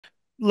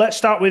let's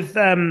start with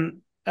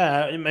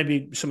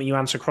maybe something you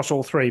answer across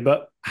all three,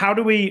 but how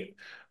do we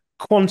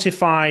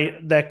quantify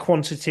their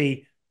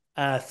quantity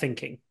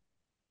thinking?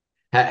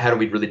 How do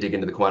we really dig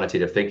into the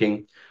quantitative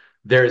thinking?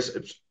 There's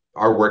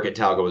our work at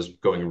Talgo is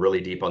going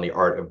really deep on the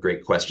art of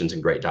great questions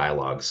and great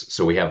dialogues.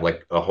 So we have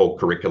like a whole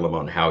curriculum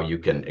on how you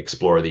can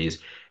explore these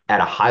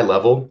at a high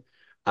level.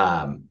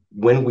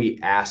 When we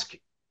ask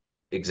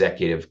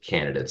executive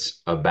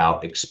candidates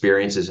about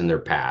experiences in their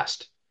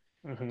past,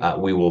 Hmm.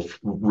 we will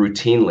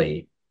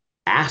routinely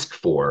ask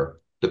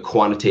for the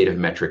quantitative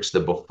metrics, the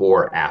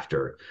before,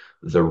 after,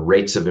 the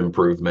rates of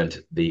improvement,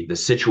 the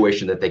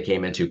situation that they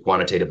came into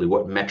quantitatively,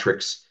 what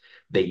metrics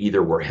they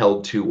either were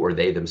held to or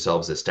they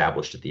themselves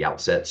established at the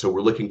outset. So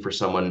we're looking for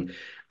someone,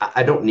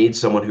 I don't need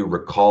someone who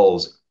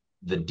recalls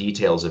the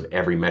details of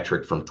every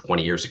metric from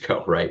 20 years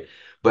ago, right?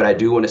 But I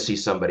do want to see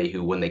somebody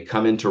who, when they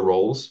come into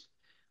roles,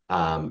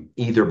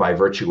 either by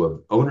virtue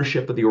of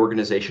ownership of the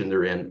organization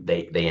they're in,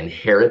 they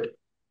inherit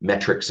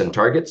metrics and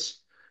targets,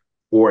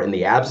 or in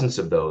the absence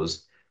of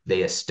those,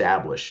 they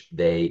establish,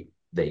 they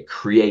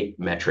create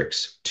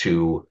metrics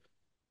to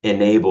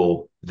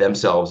enable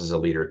themselves as a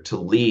leader to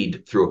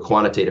lead through a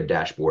quantitative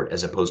dashboard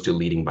as opposed to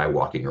leading by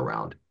walking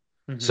around.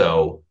 Hmm.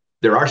 So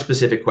there are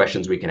specific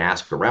questions we can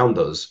ask around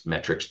those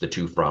metrics, the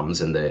two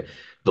froms and the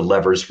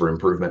levers for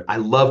improvement. I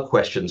love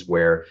questions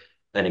where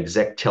an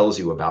exec tells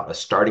you about a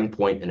starting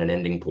point and an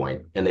ending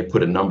point, and they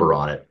put a number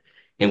on it.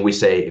 And we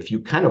say, if you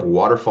kind of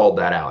waterfalled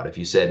that out, if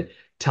you said,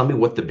 tell me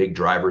what the big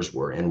drivers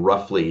were and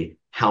roughly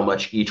how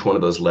much each one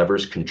of those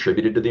levers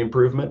contributed to the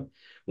improvement,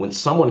 when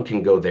someone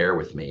can go there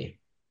with me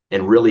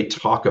and really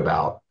talk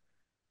about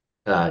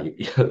uh,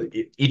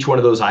 each one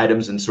of those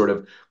items and sort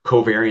of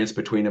covariance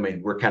between them. I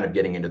mean, we're kind of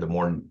getting into the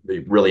more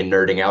really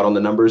nerding out on the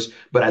numbers,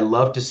 but I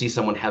love to see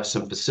someone have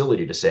some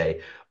facility to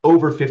say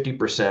over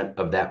 50%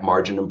 of that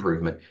margin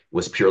improvement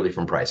was purely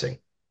from pricing.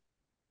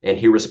 And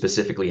here was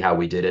specifically how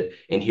we did it.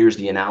 And here's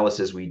the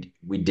analysis we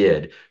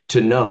did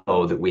to know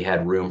that we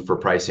had room for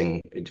price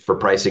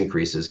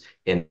increases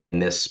in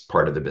this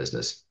part of the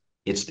business.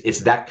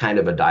 It's that kind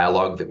of a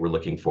dialogue that we're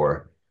looking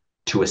for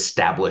to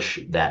establish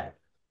that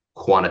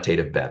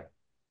quantitative bet.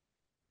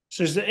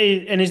 So, is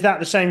that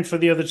the same for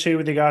the other two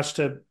with regards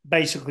to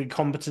basically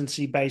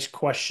competency-based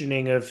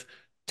questioning of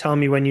tell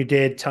me when you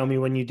did, tell me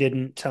when you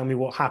didn't, tell me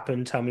what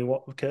happened, tell me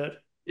what occurred?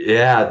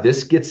 Yeah,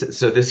 this gets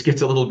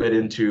a little bit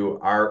into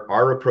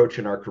our approach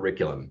and our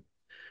curriculum.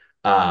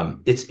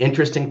 It's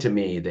interesting to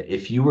me that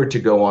if you were to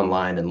go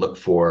online and look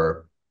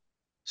for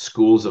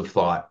schools of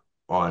thought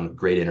on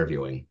great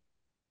interviewing,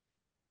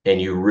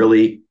 and you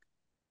really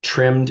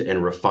trimmed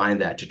and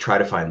refined that to try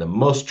to find the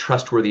most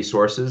trustworthy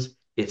sources,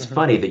 it's Hmm.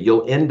 funny that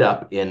you'll end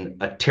up in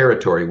a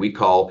territory we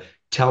call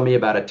tell me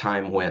about a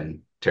time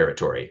when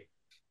territory.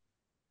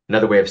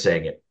 Another way of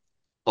saying it,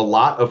 a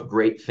lot of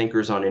great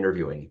thinkers on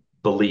interviewing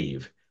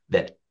believe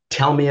that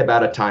tell me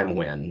about a time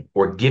when,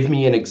 or give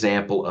me an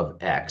example of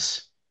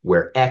X,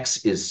 where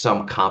X is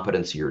some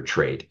competency or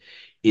trait,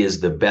 is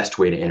the best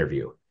way to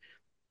interview.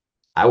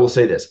 I will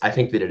say this, I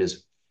think that it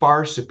is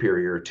far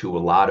superior to a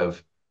lot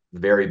of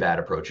very bad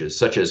approaches,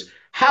 such as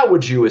how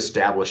would you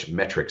establish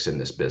metrics in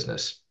this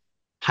business?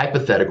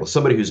 Hypothetical,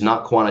 somebody who's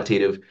not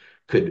quantitative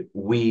could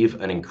weave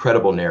an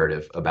incredible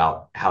narrative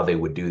about how they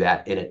would do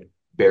that, and it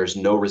bears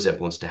no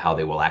resemblance to how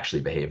they will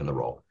actually behave in the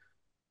role.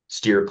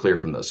 Steer clear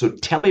from those. So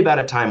tell me about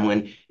a time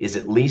when is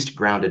at least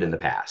grounded in the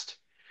past.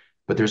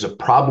 But there's a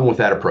problem with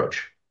that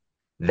approach.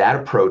 That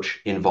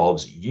approach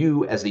involves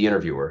you as the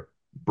interviewer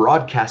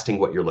broadcasting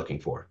what you're looking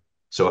for.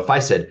 So if I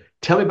said,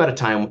 tell me about a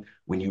time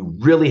when you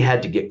really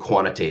had to get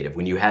quantitative,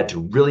 when you had to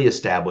really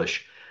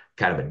establish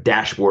kind of a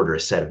dashboard or a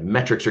set of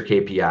metrics or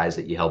KPIs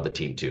that you held the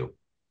team to,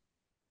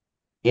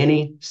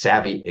 any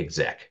savvy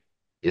exec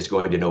is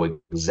going to know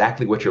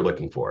exactly what you're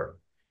looking for.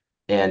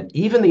 And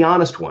even the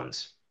honest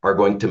ones are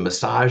going to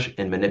massage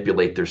and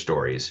manipulate their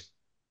stories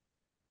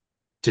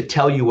to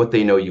tell you what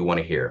they know you want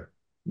to hear.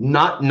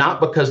 Not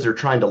because they're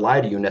trying to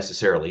lie to you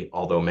necessarily,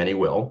 although many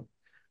will,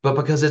 but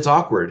because it's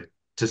awkward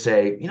to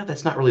say,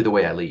 that's not really the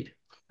way I lead.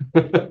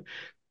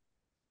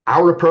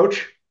 Our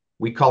approach,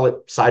 we call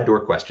it side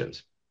door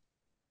questions.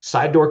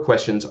 Side door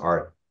questions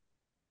are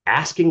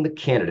asking the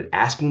candidate,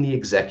 asking the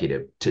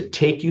executive to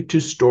take you to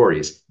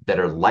stories that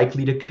are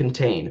likely to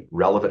contain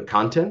relevant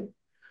content,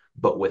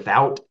 but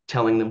without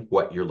telling them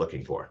what you're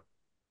looking for.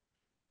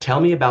 Tell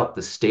me about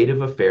the state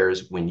of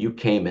affairs when you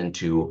came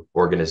into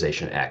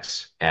organization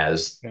X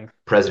as Yeah.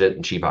 president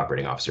and chief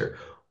operating officer.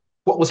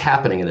 What was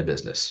happening in the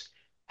business?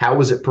 How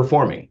was it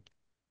performing?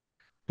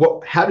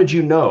 How did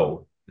you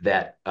know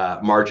that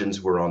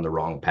margins were on the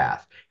wrong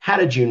path? How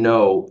did you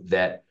know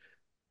that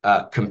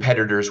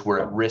competitors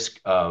were at risk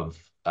of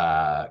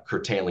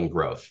curtailing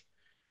growth?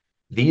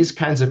 These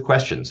kinds of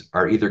questions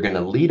are either going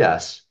to lead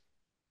us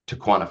to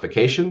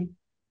quantification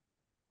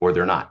or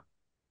they're not.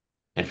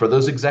 And for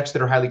those execs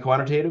that are highly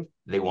quantitative,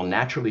 they will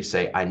naturally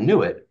say, I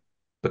knew it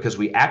because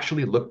we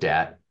actually looked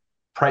at,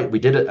 we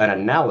did an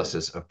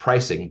analysis of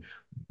pricing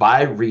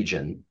by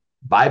region,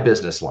 by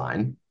business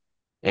line.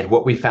 And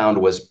what we found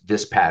was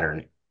this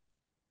pattern.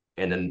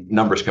 and then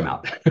numbers come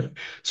out.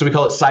 So we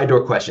call it side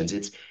door questions.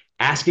 It's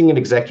asking an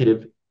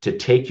executive to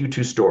take you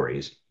to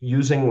stories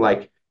using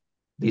like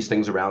these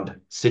things around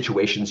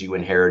situations you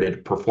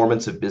inherited,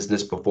 performance of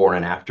business before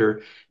and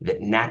after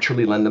that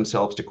naturally lend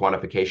themselves to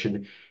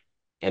quantification,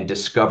 and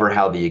discover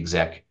how the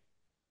exec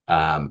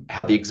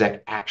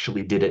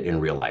actually did it in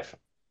real life.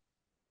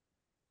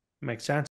 Makes sense.